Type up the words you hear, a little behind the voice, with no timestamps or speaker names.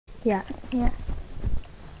Yeah. Yeah.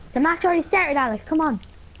 The match already started, Alex. Come on.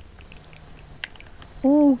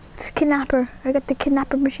 Oh, it's Kidnapper. I got the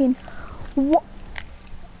Kidnapper machine. What?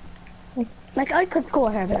 Like, I could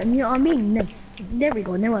score here, but you know what I mean? Nice. There we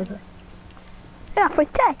go. Now I go. Yeah, for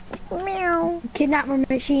tech. Meow. The Kidnapper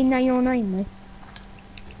machine 909, like.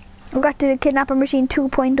 I got the Kidnapper machine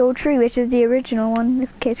 2.03, which is the original one, in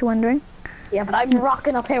case you're wondering. Yeah, but I'm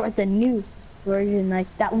rocking up here with the new version, like,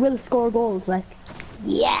 that will score goals, like.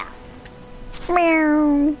 Yeah.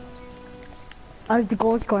 Meow. I have the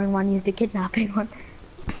goal scoring one, you have the kidnapping one.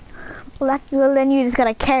 Well, then you just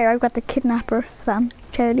gotta care. I've got the Kidnapper, Sam.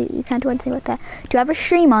 Charity, you can't do anything with that. Do you have a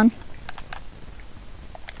stream on?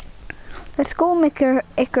 Let's go make your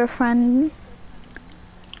Iker friend.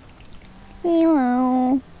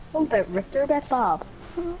 Hello. What about Richter, bet Bob?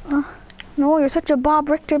 No, you're such a Bob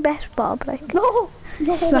Richter best Bob. Like, No!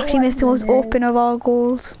 you actually missed the most open of all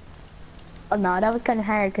goals. Oh no, that was kind of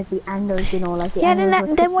hard because the angles, you know, like the Yeah,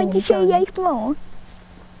 angles then when you say yes more,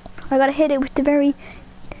 I gotta hit it with the very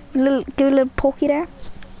little, give it a little pokey there.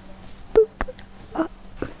 Boop.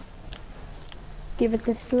 Give it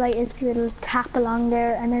the slightest little tap along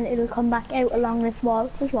there, and then it'll come back out along this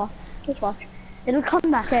wall. Just watch, just watch. It'll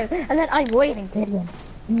come back out, and then I'm waiting to hit him.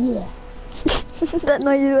 Yeah. That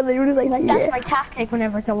noise when they were like That's yeah. my tactic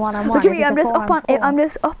whenever it's a one-on-one. Look at me, I'm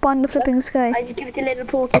just up on the flipping sky. I just give it a little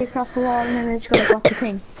poke across the wall, and then I just go like, what do you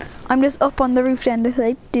think? I'm just up on the roof then, just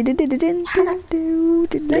like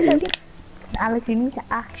Alex, you need to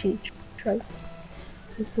actually try.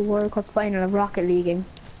 It's the World Cup final of Rocket Leaguing.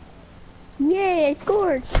 Yay, I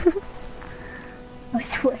scored! I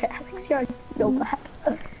swear, Alex, you're so bad.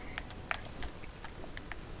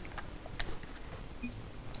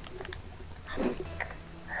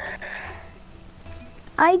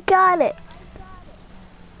 I got it.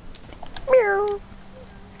 Meow. You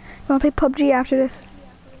wanna play PUBG after this?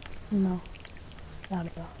 No. Not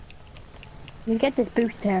at all. You get this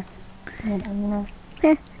boost here. And, you know.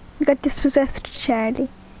 Yeah, you got dispossessed charity.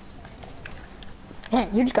 Yeah,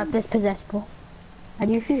 you just got dispossessed, bro. How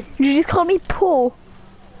do you feel? You just call me Po.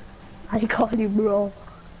 I call you bro.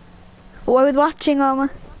 Oh, I was watching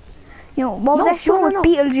you know, what was that show with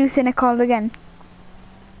Beetlejuice in it called again?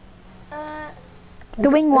 The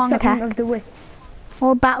Wing Wong attack. Of the Wits.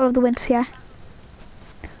 Oh, Battle of the Wits, yeah.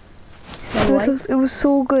 It was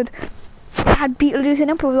so good. It had Beetlejuice in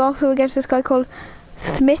it, but it was also against this guy called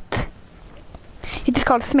Smith. He just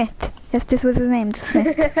called Smith. Yes, this was his name,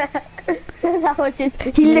 Smith. That was just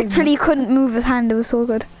he literally couldn't move his hand, it was so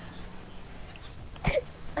good.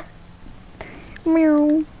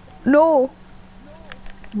 Meow. No.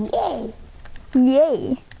 Yay.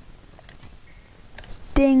 Yay.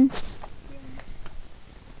 Ding.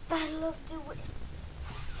 Battle of the Wits.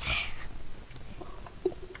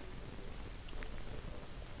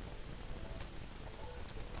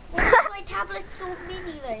 Why is my tablet so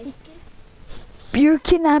mini, like? You're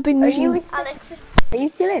kidnapping machine. Alex. Are you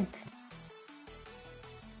still in?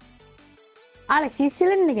 Alex, are you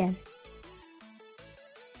still in again?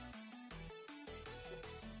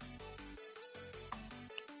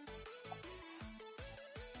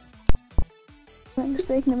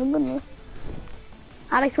 Mistake, never gonna.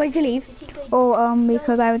 Alex, why'd you leave? Oh,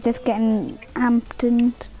 because I was just getting amped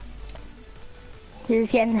and You're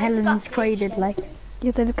just getting Helen's traded, like.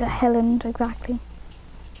 yeah, they just got Helen exactly.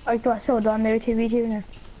 I thought so on there TV2 now.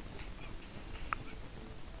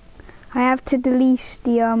 I have to delete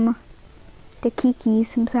the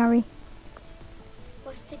Kikis. I'm sorry.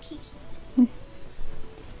 What's the Kiki?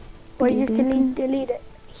 Why you just delete it?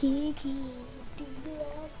 Kiki.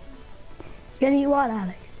 Delete what,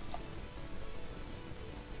 Alex?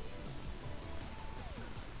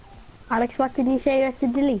 Alex, what did you say you have to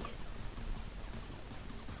delete?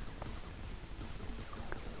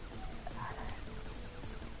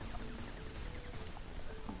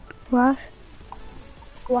 What?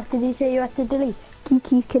 What did you say you had to delete?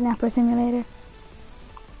 Kiki's Kidnapper Simulator.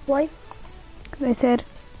 Why? I said.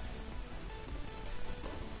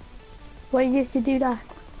 Why did you have to do that?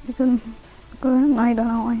 Because I don't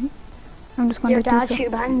know. I'm just going Your to dad do so.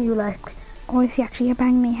 should ban you, like. Oh, is he actually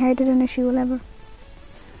banged me harder than a shoe will ever?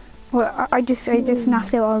 Well, I just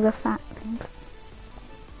knocked out all the fat things.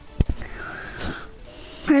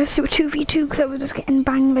 I had to do a 2v2 because I was just getting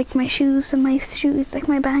banged like my shoes and my shoes like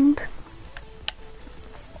my banged.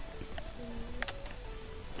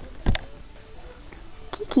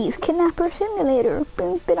 Kiki's Kidnapper Simulator.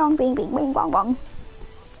 Bing, bing, bing, bing, bing, bong, bong.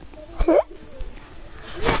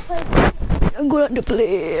 I'm going to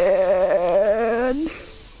play.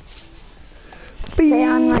 Play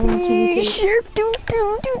online on TV2. Sharp, do,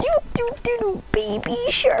 do, do, do, do do do, baby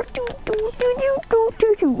shark, do do do do do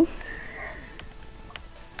do do.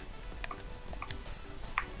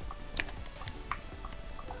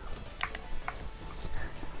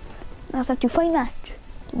 That's not too fine, match.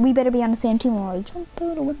 We better be on the same team or I'll jump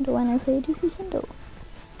out the window and I'll say window.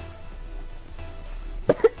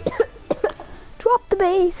 Drop the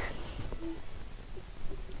base.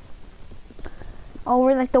 Oh,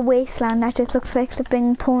 we're like the wasteland. That just looks like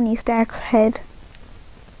flipping Tony Stark's head.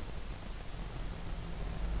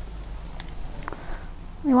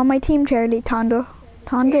 You want my team, Charlie? Tondo?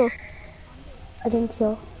 Tondo? I think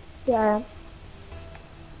so. Yeah.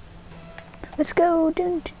 Let's go.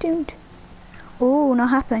 Don't. Oh, not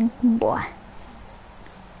happening. Boy.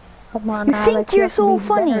 Come on, You Alex, think you're have to so be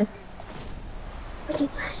funny? better.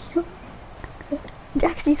 You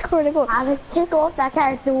actually scored a goal. Alex, take off that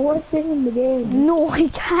card. It's the worst thing in the game. No, I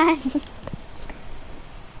can't.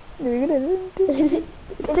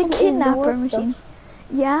 It's a kidnapper machine.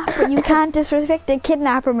 Yeah, but you can't disrespect the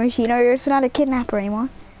kidnapper machine or it's not a kidnapper anymore.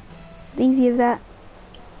 It's easy as that.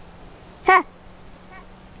 Ha!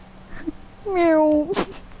 Meow.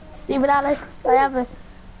 Even Alex, I have it.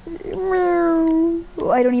 Meow.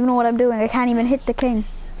 I don't even know what I'm doing. I can't even hit the king.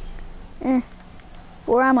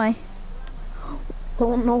 Where am I?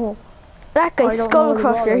 Don't know. That guy's Skull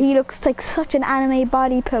Crusher. He He looks like such an anime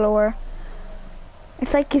body pillower.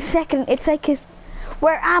 It's like his second. It's like his.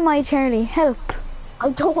 Where am I, Charlie? Help! I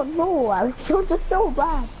don't know. Alex, you're just so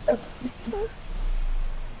bad.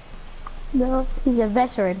 No, he's a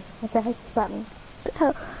veteran. What the heck does that mean?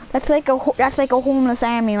 That's like a homeless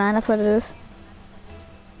army, man. That's what it is.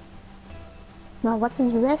 No, what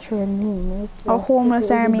does veteran mean? It's A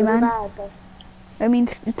homeless army, man. Bad, I mean,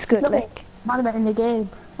 it's good, look, like. what about in the game?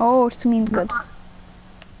 Oh, it means good.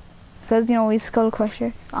 Because, you know, he's Skull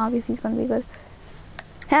Crusher. Obviously, he's gonna be good.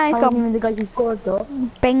 Yeah, he's got even the guy who scored though.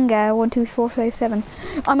 Benga 1, 2, 4, 5, 7.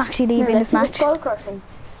 I'm actually leaving this match. Skull crushing.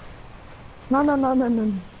 No.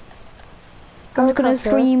 I'm just gonna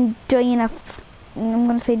scream I'm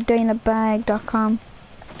gonna say dynabag.com.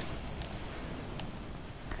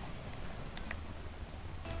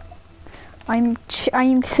 I'm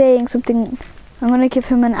saying something. I'm gonna give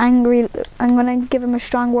him a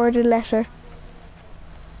strong worded letter.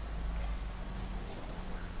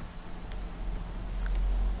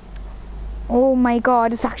 Oh my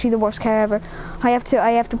god, it's actually the worst car ever. I have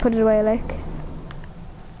to put it away, like.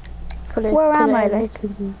 Where am I, like?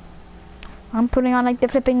 I'm putting on like the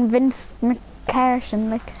flipping Vince McCarson,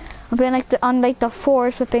 like. I'm putting like the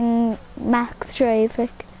Ford flipping Max Drive,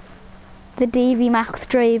 like. The Davy Max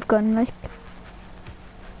Drive gun, like.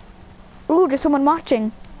 Ooh, there's someone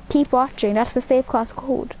watching. Keep watching. That's the safe class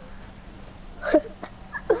code.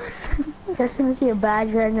 There's gonna see a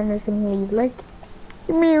badger and then there's gonna leave, like.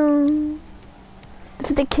 Meow. This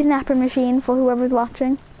is the kidnapper machine for whoever's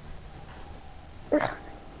watching.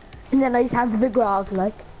 And then I just have the grog,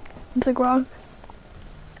 like. The grog.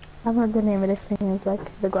 I don't know what the name of this thing is, like,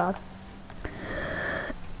 the grog.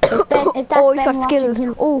 If that's oh, he's Ben got skills.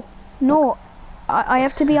 Oh, no. I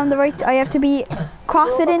have to be on the right. I have to be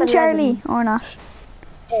cross it in, Charlie, or not.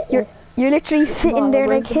 You're literally sitting there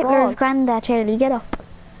like Hitler's granddad, Charlie. Get up.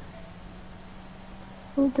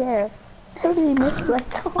 Who cares? How did he miss,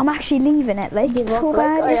 like? I'm actually leaving it, like. It's so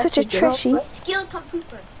bad. You're such a trashy. Skill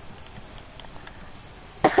computer.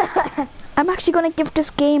 I'm actually gonna give this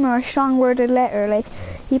gamer a strong worded letter, like.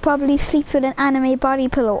 He probably sleeps with an anime body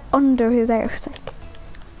pillow under his arse, like.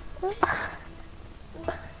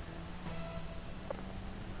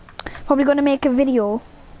 Probably gonna make a video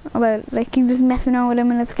about like you just messing around with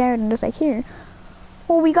him in his garden, just like here.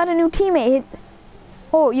 Oh, we got a new teammate.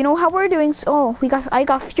 Oh, you know how we're doing? Oh, I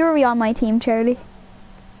got Fury on my team, Charlie.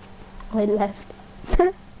 I left.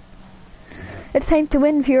 It's time to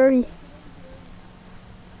win, Fury.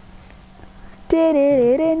 I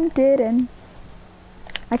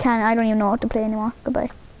don't even know what to play anymore. Goodbye.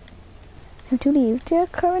 Have to leave the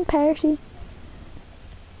current party.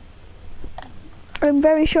 I'm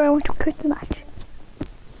very sure I want to quit the match.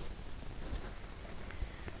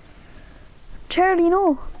 Charlie,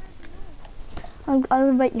 no. I'll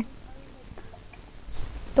invite you.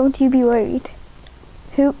 Don't you be worried.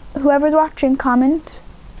 Whoever's watching, comment.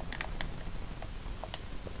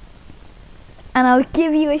 And I'll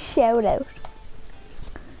give you a shout out.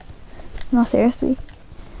 No, seriously.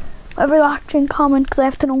 Whoever's watching, comment, because I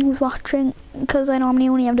have to know who's watching. Because I normally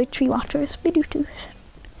only have like 3 watchers.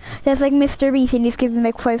 That's like Mr. Beast and just gives them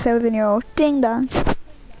like €5,000. Ding dong.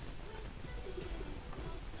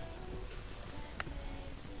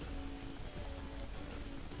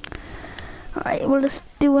 Alright, we'll just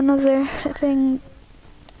do another thing.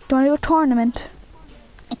 Do you want to do a tournament?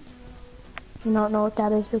 You don't know what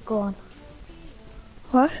that is, but go on.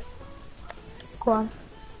 What? Go on.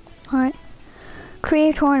 Alright.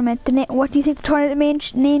 Create a tournament. What do you think the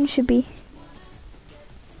tournament name should be?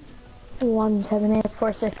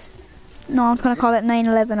 17846. No, I'm just gonna call it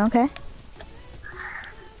 9/11, okay?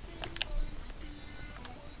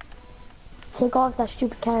 Take off that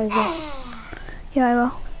stupid car as well. Yeah, I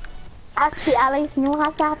will. Actually, Alex, you know what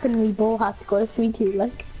has to happen? We both have to go to Sweet Tooth,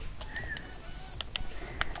 like.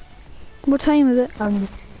 What time is it? I'm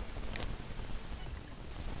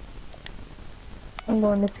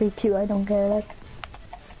going to Sweet Tooth, I don't care, like.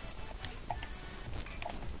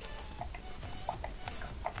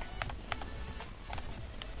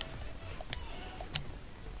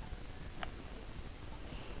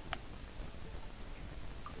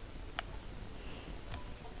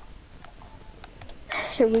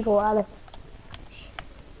 Here we go, Alex.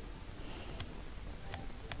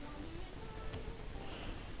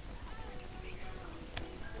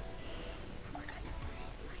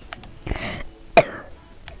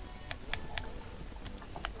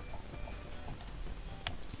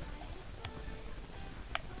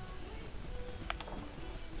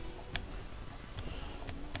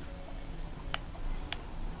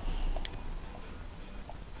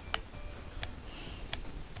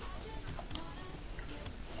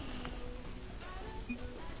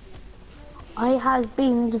 I has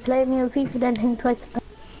been to play me with FIFA, then think twice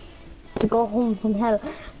to go home from hell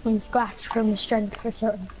from scratch from the strength for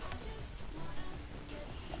certain.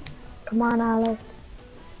 Come on, Alex.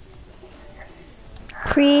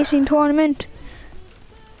 Creating tournament.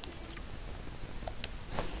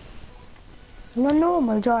 No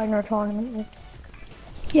normal joiner tournament. Like.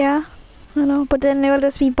 Yeah, I know, but then there will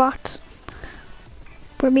just be bots.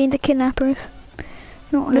 We're being the kidnappers.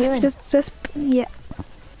 No, let's just, yeah.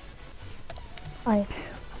 Aye.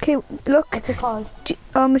 Okay, look. What's it called?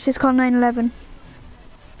 It's just called 9/11.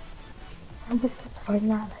 I'm just supposed to find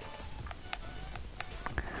that.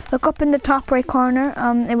 Look up in the top right corner.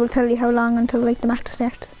 It will tell you how long until like the match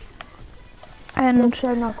starts. And Make sure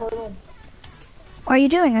I'm not going in. are you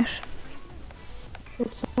doing it?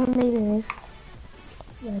 It's not leaving me.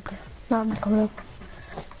 Yeah, okay. No, I'm just coming up.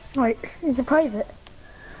 Right, is it private?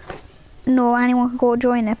 No, anyone can go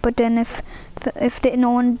join it. But then if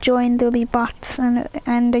no one joined, there'll be bots and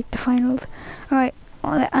like the finals. All right,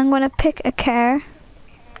 I'm gonna pick a car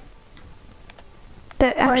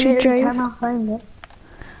that actually drives. I cannot find it.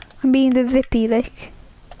 I'm being the zippy like.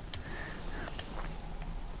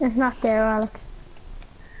 It's not there, Alex.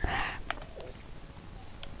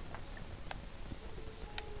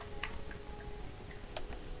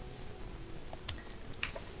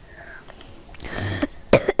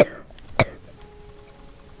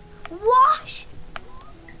 What?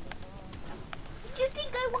 You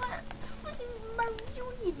think I want my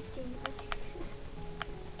union statement?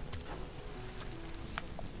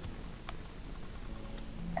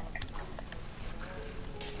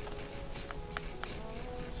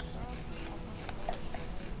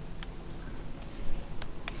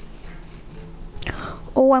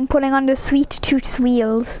 Oh, I'm putting on the Sweet Tooth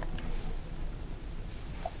wheels.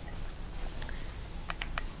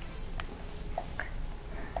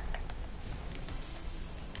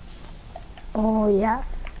 Oh, yeah.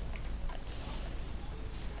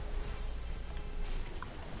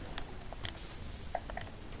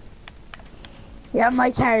 Yeah,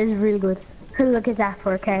 my car is really good. Look at that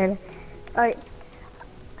for a car. Alright.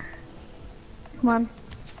 Come on.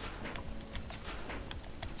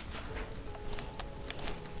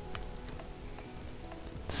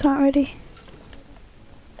 It's not ready.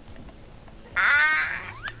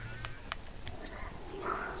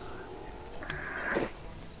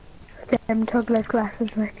 Them tuglet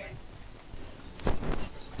glasses, like.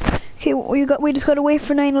 Okay, we just gotta wait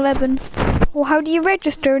for 9/11. Well, how do you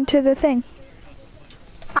register into the thing?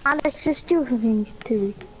 Alex, just do something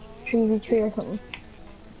to 3v3 or something.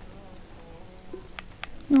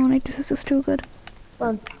 No, like this is just too good.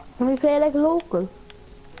 Well, can we play like local?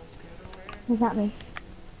 What does that mean?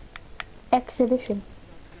 Exhibition.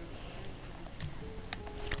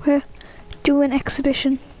 Where? Do an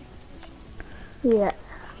exhibition. Yeah.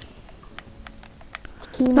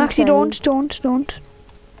 No, actually, don't.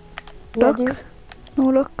 Yeah, Look. No,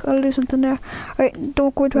 look, I'll do something there. Alright,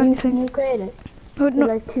 don't go into anything. Can you create it? No, no.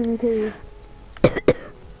 Like 2v2.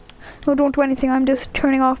 No, don't do anything. I'm just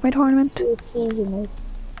turning off my tournament. New season is.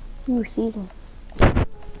 New season.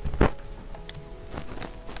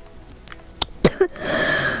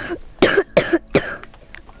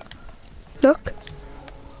 Look.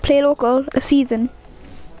 Play local, a season.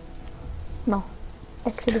 No.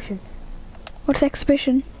 Exhibition. What's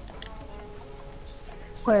exhibition?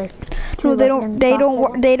 Where? No, they don't. They don't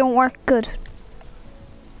work. They don't work good.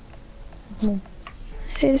 They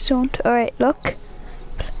just don't. All right, look.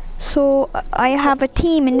 So I have a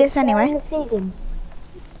team in this anyway. The season.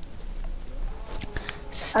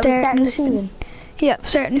 Starting the season. Yeah,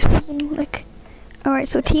 starting the season. Like, all right.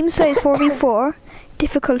 So team size 4v4,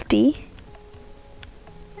 difficulty.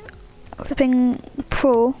 Flipping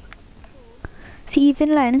pro.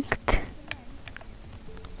 Season length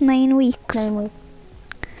 9 weeks. 9 weeks.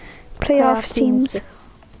 Playoff teams.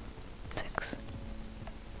 6.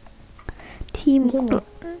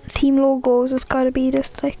 Team logos has got to be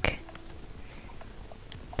just like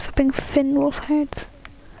flipping Finn Wolfhard.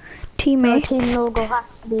 Teammates. Team logo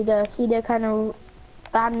has to be the kind of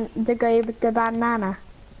the guy with the bandana.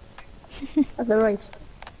 That's right.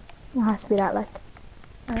 It has to be that, like.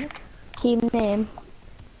 Right. Team name.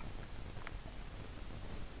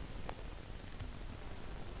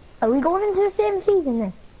 Are we going into the same season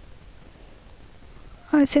then?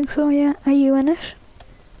 I think so, yeah. Are you in it?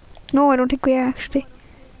 No, I don't think we are actually.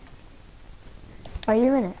 Are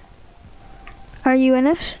you in it? Are you in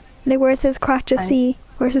it? Like where it says Cratch FC,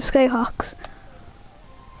 where's the Skyhawks?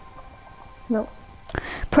 No.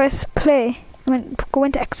 Press play. I mean, go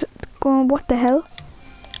into exit. Go, what the hell?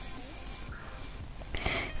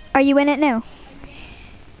 Are you in it now?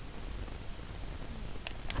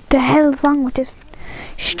 What the hell's wrong with this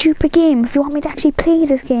stupid game? If you want me to actually play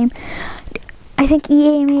this game, I think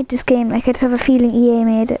EA made this game. Like, I just have a feeling EA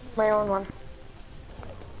made it. My own one.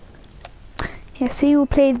 Yeah, see who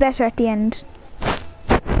plays better at the end.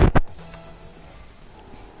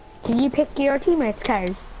 Can you pick your teammates'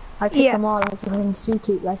 cars? I pick them all as in street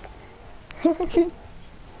cute, like.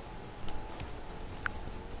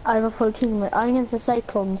 I have a full team. I'm against the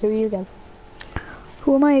Cyclones. Who are you against?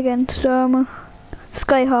 Who am I against?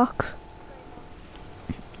 Skyhawks.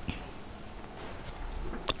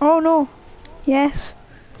 Oh no. Yes.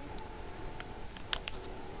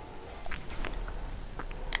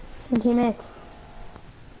 And teammates.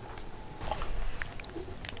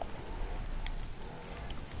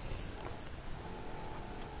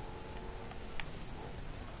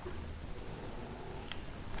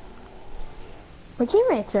 My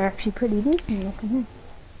teammates are actually pretty decent looking.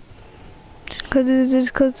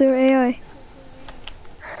 Because they're AI.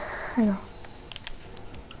 I know.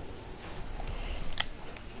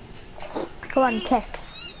 Go on,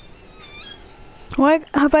 Tex. Why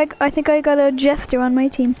have I think I got a Jester on my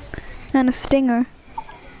team. And a Stinger.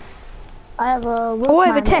 I have a Wolfman. Oh, I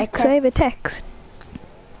have a Tex. I have a Tex.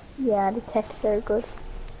 Yeah, the Tex are good.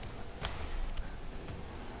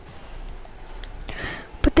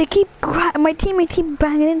 But they keep my teammates keep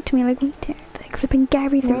banging into me like retards. Like flipping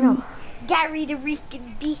Gary the Gary the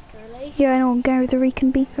Reekin Beaker, like. Yeah, I know, Gary the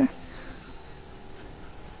Reekin Beaker.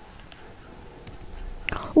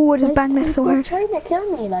 Oh, I just banged this so hard. They're trying to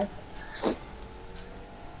kill me, like.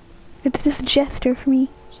 It's just a Jester for me.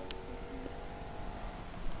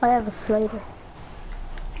 I have a Slider.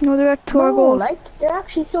 No, they're at our goal. Like, they're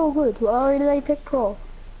actually so good. Why did I pick Pro?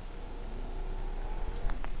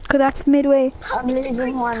 Cause that's midway. I'm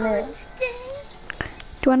losing one there.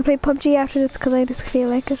 Do you want to play PUBG after this? Cause I just feel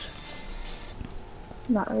like it.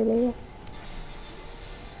 Not really.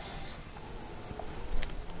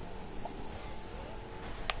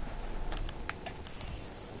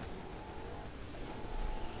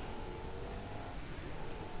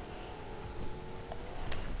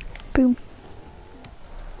 Boom.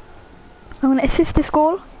 I'm gonna assist this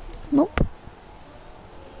goal. Nope.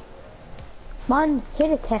 Man,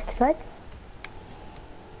 hit a Tex, like.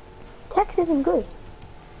 Tex isn't good.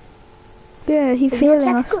 Yeah, he's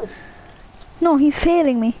failing us. Good? No, he's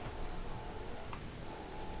failing me.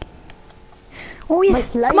 Oh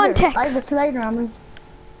yes, come on Tex. I have a Slider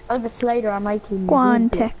on my team. Go on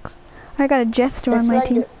Tex. I got a Jester on my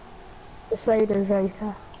team. The Slider is very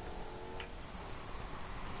fast.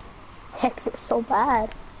 Tex is so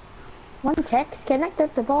bad. One Tex, connect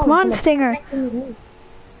up the ball. Come on, Stinger.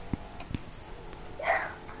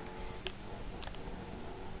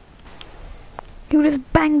 You just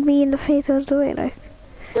banged me in the face out of the way, like.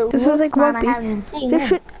 This is like rugby. I haven't seen this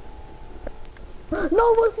should...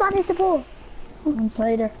 No, Wolfman hit the post. One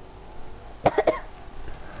Slider.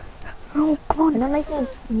 Oh, come on. I don't like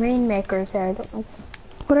those rainmakers here. I don't like them.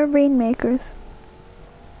 What are rainmakers?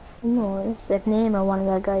 No, it's the name of one of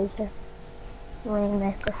the guys here.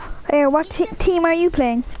 Rainmaker. Hey, what team are you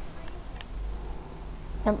playing?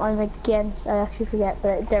 I'm against, I actually forget,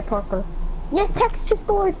 but they're purple. Yes, Tex just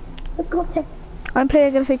scored. Let's go, Tex. I'm playing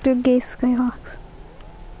against like the gay Skyhawks.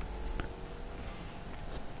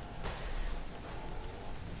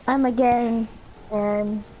 I'm against,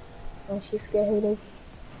 I actually forget who it is.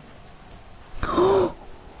 Oh,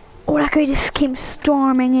 that guy just came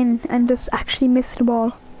storming in and just actually missed the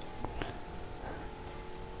ball.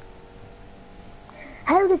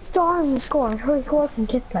 How did Storm score? I'm sure he scored from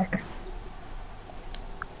Kiddnaper.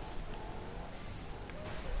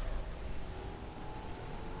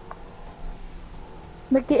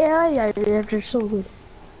 Like the AI out there, they're so good.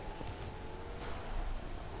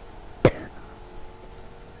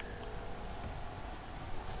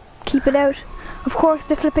 Keep it out. Of course,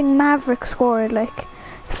 the flipping Maverick scored, like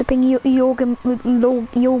flipping Yogan Paul. Is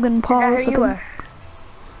that who you were?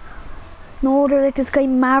 No, they're like this guy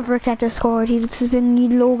Maverick that just scored. He's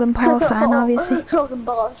been Logan Paul fan, obviously. Logan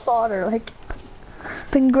Paul's father, like.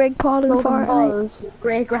 Been Greg Paul and Logan father. Paul's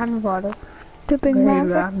great grandfather. The big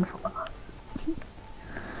Maverick.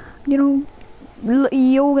 You know,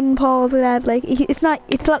 Yogan Paul's dad. Like it's not.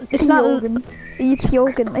 Yogan. It's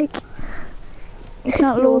Yogan. Like it's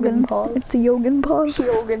not Logan Paul. It's a Yogan Paul.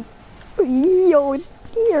 Yogan.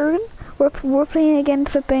 Yogan. We're playing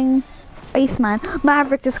against flipping Iceman.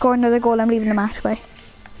 Maverick just scored another goal. I'm leaving the match by.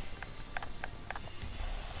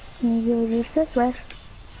 You're still sweat.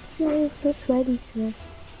 You're still sweaty, sweat.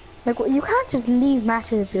 Like, you can't just leave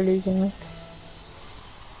matches if you're losing, like.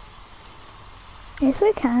 Yes,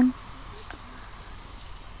 I can.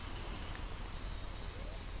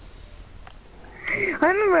 I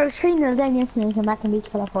remember I was 3-0 down yesterday and came back and beat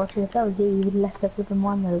Fella 4-3. If that was you, you would have left it flipping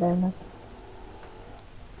 1-0 down there.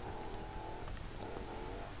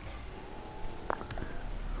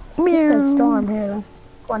 This guy's Storm here, like.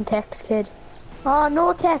 One text, kid. Oh,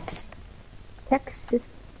 no text. Text,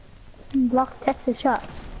 just block Tex's shot.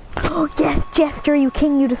 Oh yes, Jester, you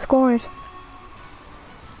king, you just scored.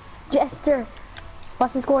 Jester.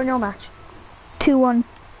 What's the score in your match? 2-1.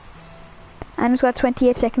 And it's got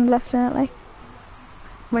 28 seconds left in it, like.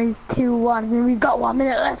 Mine's 2-1 and we've got 1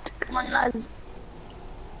 minute left. Come on, lads.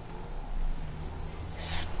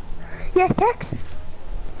 Yes, Tex.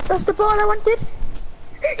 That's the ball I wanted.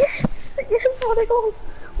 Yes! Yes, what a goal!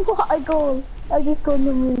 What a goal! I just got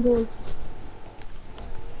number goal.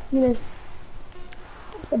 Yes.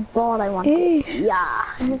 That's the ball I wanted. Hey. Yeah.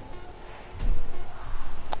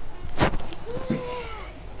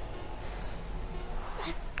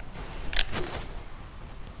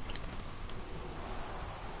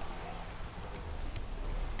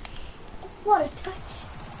 What a touch.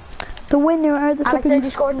 The winner are the Alex flipping... already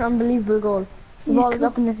scored an unbelievable goal. The ball was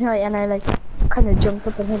up in the sky and I like kind of jumped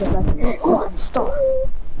up and hit it like, go on, stop.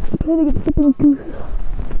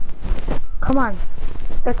 Come on.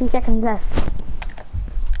 30 seconds left.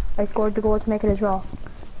 I scored the goal to make it a draw.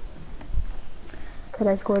 Could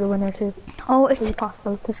I score the winner too? Oh, Is it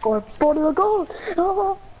possible to score both of the goals?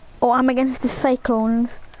 Oh. Oh, I'm against the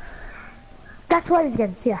Cyclones. That's what I was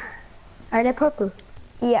against, yeah. Are they purple?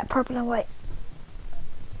 Yeah, purple and white.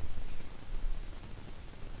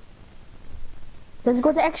 Does it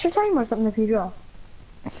go to extra time or something if you draw?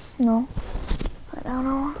 No. I don't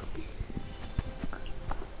know.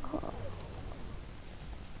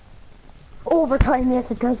 Overtime,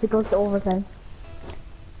 yes it does. It goes to overtime.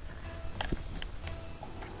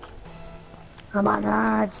 Come on,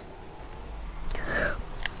 lads.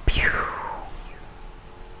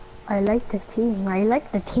 I like this team. I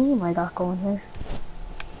like the team I got going here.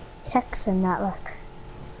 Tex and that, like.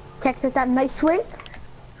 Tex with that nice swing.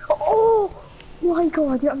 Oh my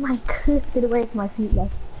god, your man clipped it away from my feet, like.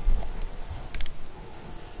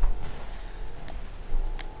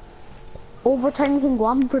 Overtime can go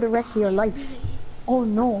on for the rest of your life. Oh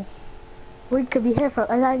no. We could be here for,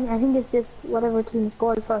 I think it's just whatever team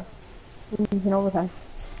scored first. In overtime.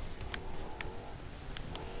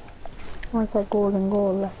 Once that golden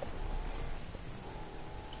goal, like.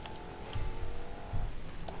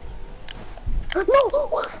 No!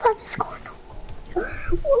 Wolfman just scored!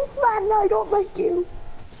 Wolfman, I don't like you!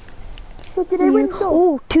 But did I win so?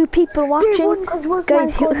 Oh, 2 people watching. They won 'cause Wolfman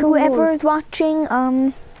guys, scored whoever goal. is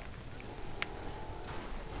watching,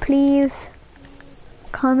 please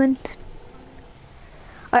comment.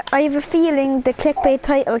 I have a feeling the clickbait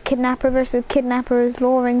title, Kidnapper versus Kidnapper, is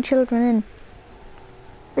luring children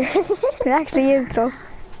in. It actually is, though.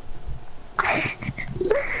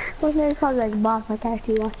 Wasn't it called like Bob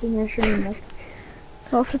McCarthy watching your stream? Like.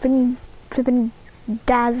 Oh, flipping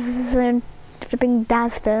Daz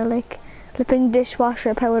there, like, flipping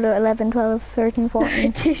dishwasher powder 11, 12, 13,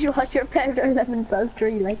 14. Dishwasher powder 11, 12,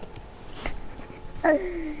 3, like.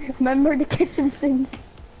 Remember the kitchen sink?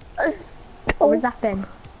 Or was that Ben?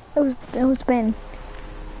 It was Ben.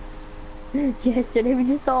 Yesterday we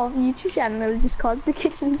just saw a YouTube channel, it was just called the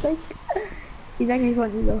kitchen sink. He's actually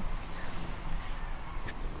funny though.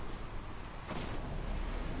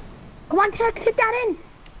 Come on, Tex, hit that in!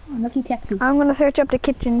 Unlucky Texas. I'm gonna search up the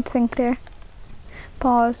kitchen sink there.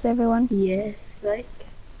 Pause, everyone. Yes, like.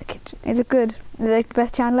 The kitchen. Is it good? Is it like the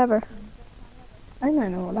best channel ever? I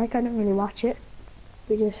don't know, like I don't really watch it.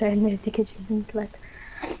 We just found it at the kitchen sink, like.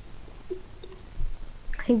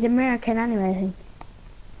 He's American anyway, I think.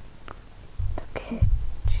 The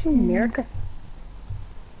kitchen America.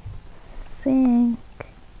 sink.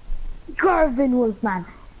 Garvin Wolfman.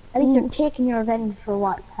 At least you're taking your revenge for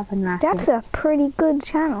what happened last That's week. a pretty good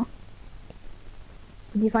channel.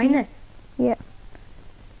 Did you find it? Yeah.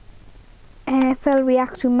 NFL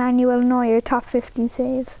react to Manuel Neuer top 50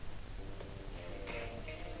 saves.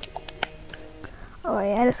 Oh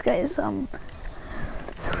yeah, this guy is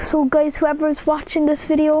So guys, whoever's watching this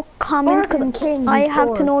video, comment, because I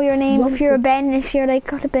have to know your name. If you're a Ben, if you're like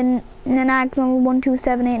could have been Nanag number 1, 2,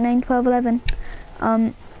 7, 8, 9, 12, 11.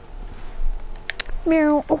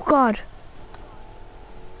 Meow. Oh God.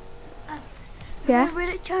 Yeah.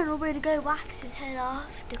 Remember the channel where the guy whacks his head off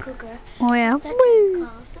the cooker? Oh yeah. What's that channel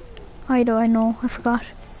called? I know. I forgot.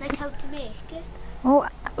 Like how to make it? Oh,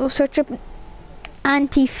 I'll search up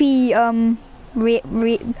anti-fee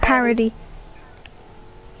parody.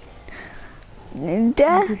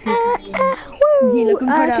 Is he looking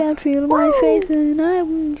for I that? can't feel my face and I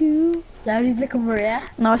want you. That he's looking for, yeah?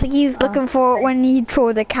 No, I think he's looking for when he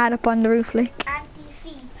throw the cat up on the roof, like.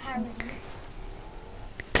 Anti-fee parody.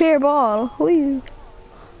 Clear ball. Woo.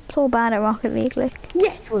 So bad at Rocket League, like.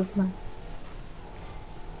 Yes, Wolfman.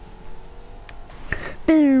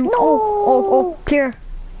 Boom. No! Oh, clear.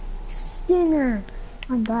 Stinger.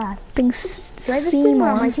 I'm bad. Big Do I have a Stinger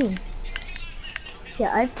on my team?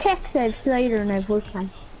 Yeah, I have Tex, I have Slider, and I have Wolfman.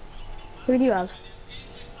 Who do you have?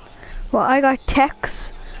 Well, I got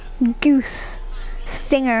Tex, Goose,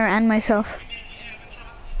 Stinger, and myself.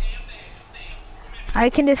 I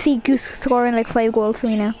can just see Goose scoring like 5 goals for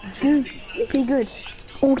me now. Goose. Is he good?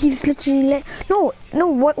 Oh, he's literally no.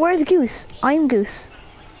 Where's Goose? I'm Goose.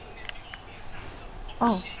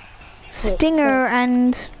 Oh. Stinger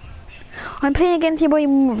and I'm playing against your boy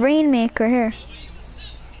Rainmaker here.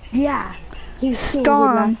 Yeah. He's so good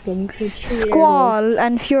Storm, last game. He scored 3 Squall,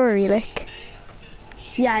 and Fury, like.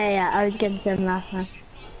 Yeah. I was against them last match.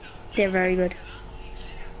 They're very good.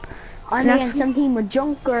 I'm That's- against some team with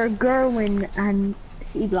Junker, Gerwin, and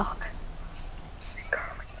C-Block.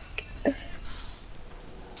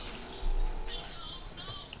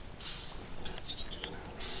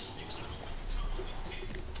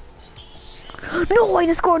 No, I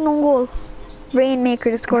just scored no goal.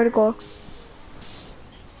 Rainmaker just scored a goal.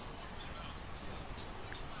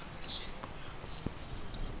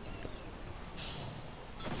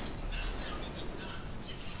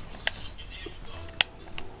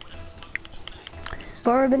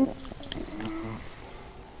 Bourbon.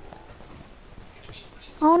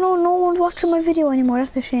 Oh no, no one's watching my video anymore.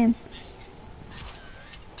 That's a shame.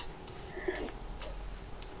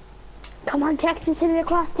 Come on, Texas, hit it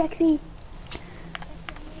across, Texie.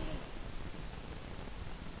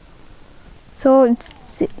 So it's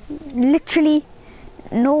literally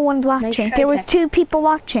no one's watching. try, There was Tex. 2 people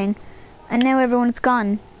watching, and now everyone's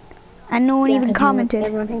gone, and no one Yeah, even 'cause commented.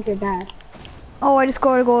 Everyone thinks you're bad. Oh, I just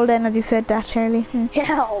scored a goal then, as you said that, Charlie.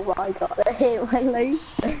 Yeah, oh my god, I hate my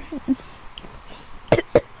life.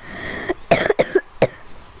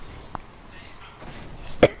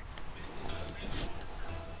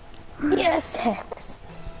 Yes, Hex.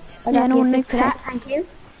 I Yeah, got no the one assist likes for that, Hex. thank you.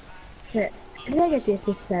 Did I get the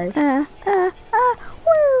assist, sorry?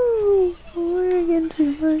 Woo! We're against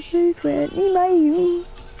my face with me.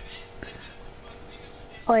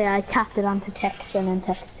 Oh yeah, I tapped it onto Tex and then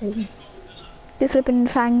texted him. Just flipping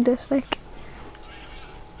fanged it, like.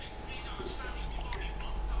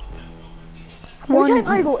 Every time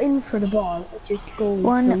I go in for the ball, it just goes.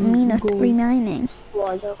 1 minute remaining.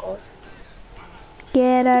 Walls or goals.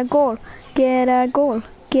 Get a goal, get a goal,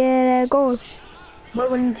 get a goal. We're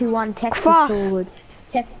winning 2-1. Tex Cross. is so good.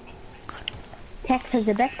 Tex has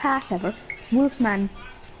the best pass ever. Wolfman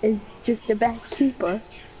is just the best keeper.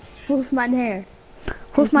 Wolfman here.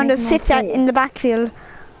 Wolfman just making sits no out in the backfield.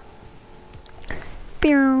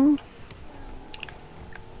 Pew.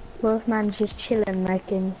 Wolfman's just chilling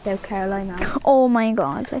like in South Carolina. Oh my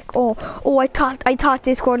god, like I thought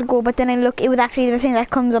they scored a goal, but then I look, it was actually the thing that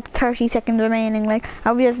comes up 30 seconds remaining, like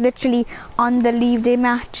I was literally on the leave the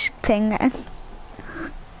match thing.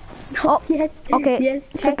 Oh, Yes. okay. Yes.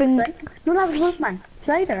 Tex. Flipping No, that was Wolfman.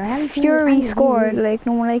 Slider. I haven't seen Fury any scored, video. like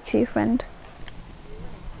no one likes you, friend.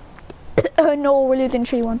 Oh no, we're losing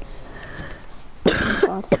 3-1. Oh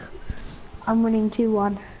God. I'm winning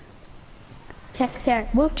 2-1. Tex here.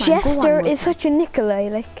 Wolfman, go on, Chester Wolfman. is such a Nikolai,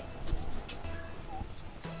 like.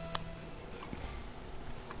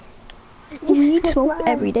 weed smoke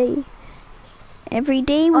every day. Every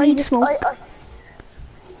day weed smoke.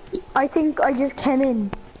 I think I just came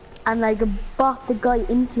in and like bought the guy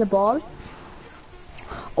into the ball.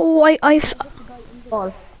 Oh,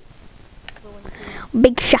 Ball.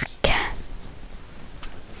 Big Shaq.